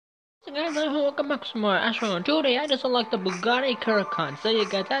Guys, welcome back to more Asphalt. Today I just unlocked the Bugatti Chiron. So you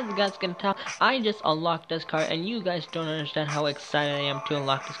guys, as you guys can tell, I just unlocked this car, and you guys don't understand how excited I am to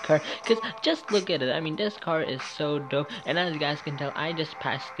unlock this car. Cause just look at it. I mean, this car is so dope. And as you guys can tell, I just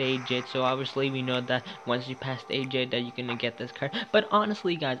passed stage 8. So obviously we know that once you pass stage 8, that you're gonna get this car. But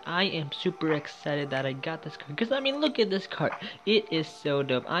honestly, guys, I am super excited that I got this car. Cause I mean, look at this car. It is so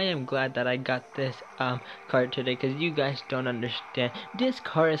dope. I am glad that I got this car today. Cause you guys don't understand. This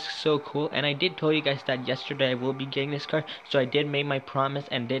car is so cool, and I did tell you guys that yesterday I will be getting this car, so I did make my promise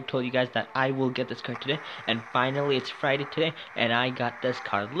and did tell you guys that I will get this car today, and finally it's Friday today and I got this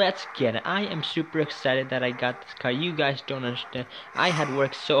car. Let's get it. I am super excited that I got this car. You guys don't understand. I had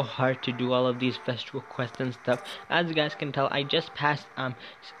worked so hard to do all of these festival quests and stuff. As you guys can tell, I just passed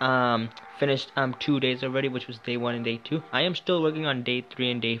finished 2 days already, which was day 1 and day 2. I am still working on day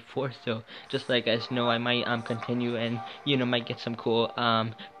 3 and day 4, so just like guys know, I might continue and might get some cool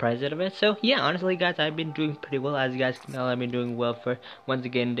prize out of it. So yeah, honestly guys, I've been doing pretty well. As you guys can tell, I've been doing well for once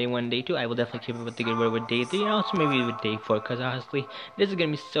again day 1 day 2. I will definitely keep up with the good work with day 3 and also maybe with day 4, because honestly this is gonna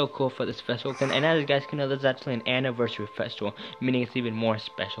be so cool for this festival. And as you guys can know, this is actually an anniversary festival, meaning it's even more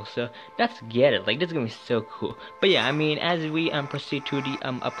special. So let's get it. Like, this is gonna be so cool. But yeah, I mean, as we proceed to the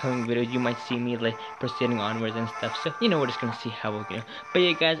upcoming videos, you might see me like proceeding onwards and stuff. So we're just gonna see how we're gonna. But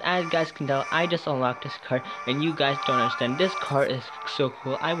yeah, guys, as you guys can tell, I just unlocked this car, and you guys don't understand. This car is so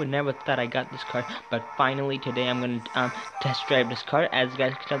cool. I would never thought I got this car, but finally today I'm gonna test drive this car. As you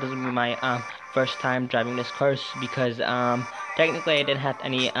guys can tell, this will be my first time driving this car, because technically I didn't have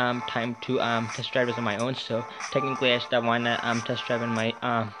any time to test drive this on my own. So technically I should have wanted test drive in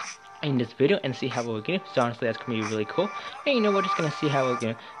my in this video and see how we're gonna. So honestly, that's gonna be really cool. And we're just gonna see how we're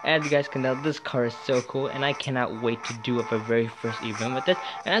gonna. As you guys can tell, this car is so cool, and I cannot wait to do up a very first event with it.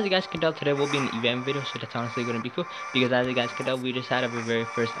 And as you guys can tell, today will be an event video, so that's honestly gonna be cool, because as you guys can tell, we just had our very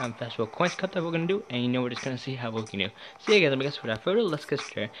first festival coins cup that we're gonna do, and we're just gonna see how we're gonna do. So yeah, guys, let me guess without further ado, let's get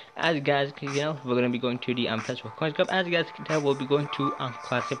started. As you guys can tell, we're gonna be going to the festival coins cup. As you guys can tell, we'll be going to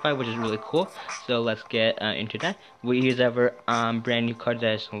classify, which is really cool. So let's get into that. We use our brand new card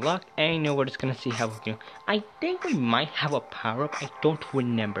that is unlocked, and we're just gonna see how we do. I think we might have a power up. I don't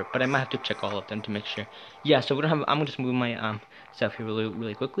remember, but I might have to check all of them to make sure. Yeah, so we don't have. I'm gonna just move my stuff here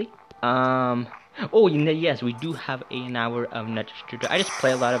really quickly. Oh, yes, we do have an hour of net restrictor. I just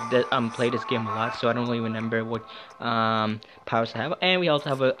play a lot of the play this game a lot, so I don't really remember what powers I have. And we also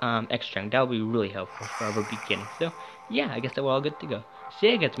have a extra. That will be really helpful for our beginning. So yeah, I guess that we're all good to go. So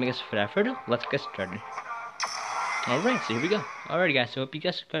yeah, guys, make us without further, let's get started. Alright, so here we go. Alright guys, so hope you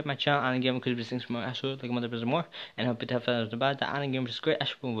guys subscribe to my channel and give me these things from Asphalt, like mother business more, and hope you have fun about that and give me great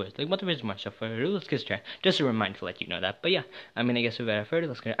Asphalt words, like mother business more. So for let's get started. Just a reminder to let you know that. But yeah, I mean, I guess without further,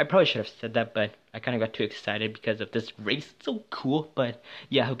 let's get. I probably should have said that, but I kind of got too excited because of this race. It's so cool, but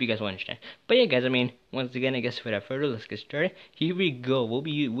yeah, I hope you guys will understand. But yeah, guys, I mean, once again, I guess without further, let's get started. Here we go.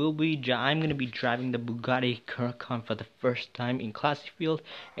 I'm gonna be driving the Bugatti Chiron for the first time in Classy Field,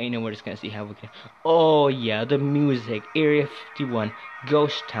 and we're just gonna see how we can. Oh yeah, the music, Area 51,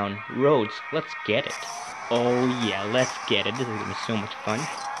 Ghost Town, Roads. Let's get it. Oh yeah, let's get it. This is gonna be so much fun.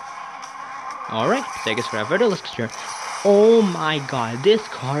 Alright, so I guess without further, let's get started. Oh my god, this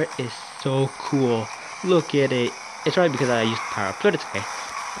car is so cool. Look at it. It's probably because I used power up, but it's okay.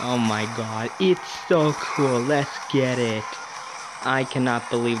 Oh my god, it's so cool. Let's get it. I cannot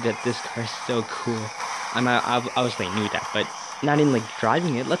believe that this car is so cool. I obviously knew that, but not even like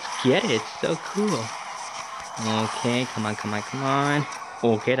driving it. Let's get it. It's so cool. Okay, come on.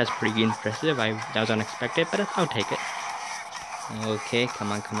 Okay, that's pretty impressive. That was unexpected, but I'll take it. Okay,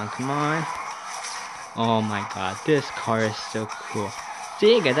 come on. Oh my god, this car is so cool. So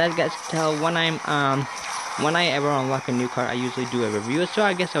yeah, guys, as you guys can tell, when I ever unlock a new car, I usually do a review. So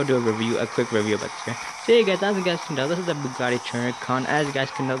I guess I'll do a quick review about this car. So yeah, guys, as you guys can tell, this is the Bugatti Chiron. As you guys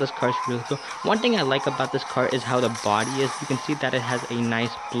can tell, this car is really cool. One thing I like about this car is how the body is. You can see that it has a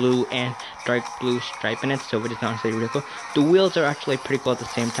nice blue and dark blue stripe in it, so it is honestly really cool. The wheels are actually pretty cool at the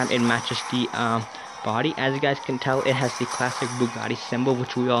same time. It matches the body. As you guys can tell, it has the classic Bugatti symbol,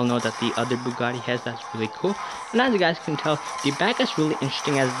 which we all know that the other Bugatti has. That's really cool. And as you guys can tell, the back is really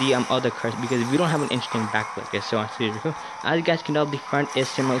interesting as the other cars, because we don't have an interesting back like this. So it's really cool. As you guys can tell, the front is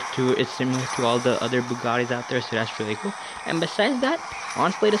similar to all the other Bugattis out there, so that's really cool. And besides that,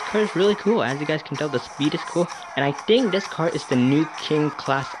 honestly, this car is really cool. As you guys can tell, the speed is cool, and I think this car is the new king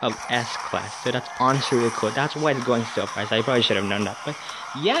class of S class. So that's honestly really cool. That's why it's going so fast. I probably should have known that, but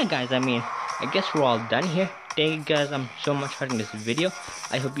yeah, guys, I mean, I guess we're all done here. Thank you guys so much for watching this video.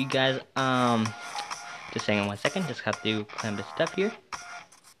 I hope you guys just hang on 1 second, just have to climb this stuff here.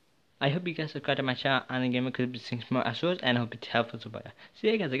 I hope you guys subscribe to my channel and again because it brings more assholes and I hope it's helpful. So yeah. So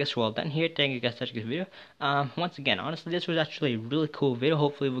yeah guys, I guess we're all done here. Thank you guys for watching this video. Once again, honestly this was actually a really cool video.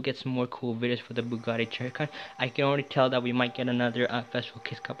 Hopefully we'll get some more cool videos for the Bugatti Chiron. I can already tell that we might get another Festival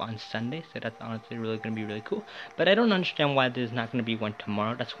Kiss Cup on Sunday, so that's honestly really gonna be really cool. But I don't understand why there's not gonna be one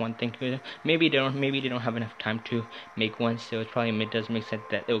tomorrow. That's one thing. Maybe they don't have enough time to make one, so it probably does make sense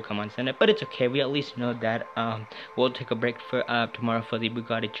that it will come on Sunday. But it's okay. We at least know that we'll take a break for tomorrow for the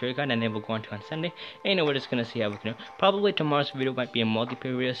Bugatti Chiron, and then we'll go on to on Sunday. And we're just gonna see how we can do. Probably tomorrow's video might be a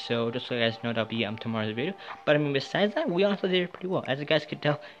multiplayer video, so just so you guys know that'll be tomorrow's video. But I mean, besides that, we honestly did pretty well. As you guys could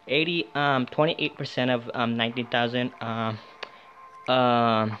tell, 28% of 19,000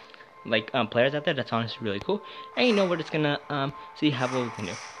 players out there. That's honestly really cool. And we're just gonna see how what we can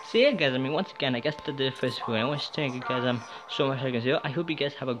do. So yeah guys, I mean once again I guess that's the first video. I want to thank you guys so much for watching. I hope you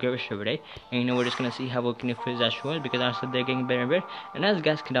guys have a great rest of your day. And we're just gonna see how we can do for this show because honestly they're getting better and better. And as you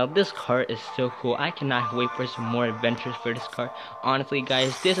guys can tell, this car is so cool. I cannot wait for some more adventures for this car. Honestly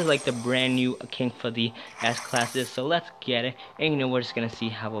guys, this is like the brand new king for the S classes. So let's get it. And we're just gonna see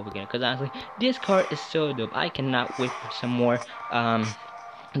how we're gonna, because honestly this car is so dope. I cannot wait for some more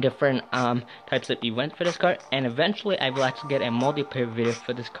different types of events for this car, and eventually I will actually get a multiplayer video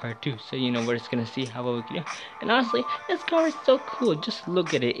for this car too. So we're just gonna see how well we can do. And honestly, this car is so cool. Just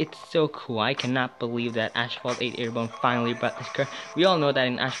look at it, it's so cool. I cannot believe that Asphalt 8 Airborne finally brought this car. We all know that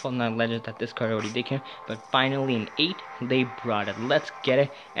in Asphalt 9 Legends that this car already did come, but finally in 8 they brought it. Let's get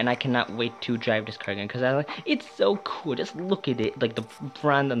it, and I cannot wait to drive this car again because it's so cool. Just look at it, like the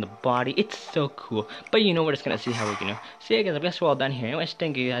brand on the body, it's so cool. But we're just gonna see how we can do. So yeah guys, I guess we're all done here. Anyways,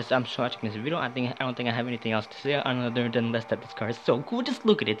 thank you guys so much for watching this video. I don't think I have anything else to say other than that this car is so cool. Just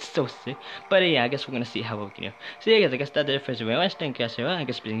look at it, it's so sick. But yeah, I guess we're gonna see how we can do. So yeah guys, I guess that's it for this video. Anyways, thank you guys so much. I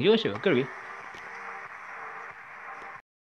guess being you, so good review.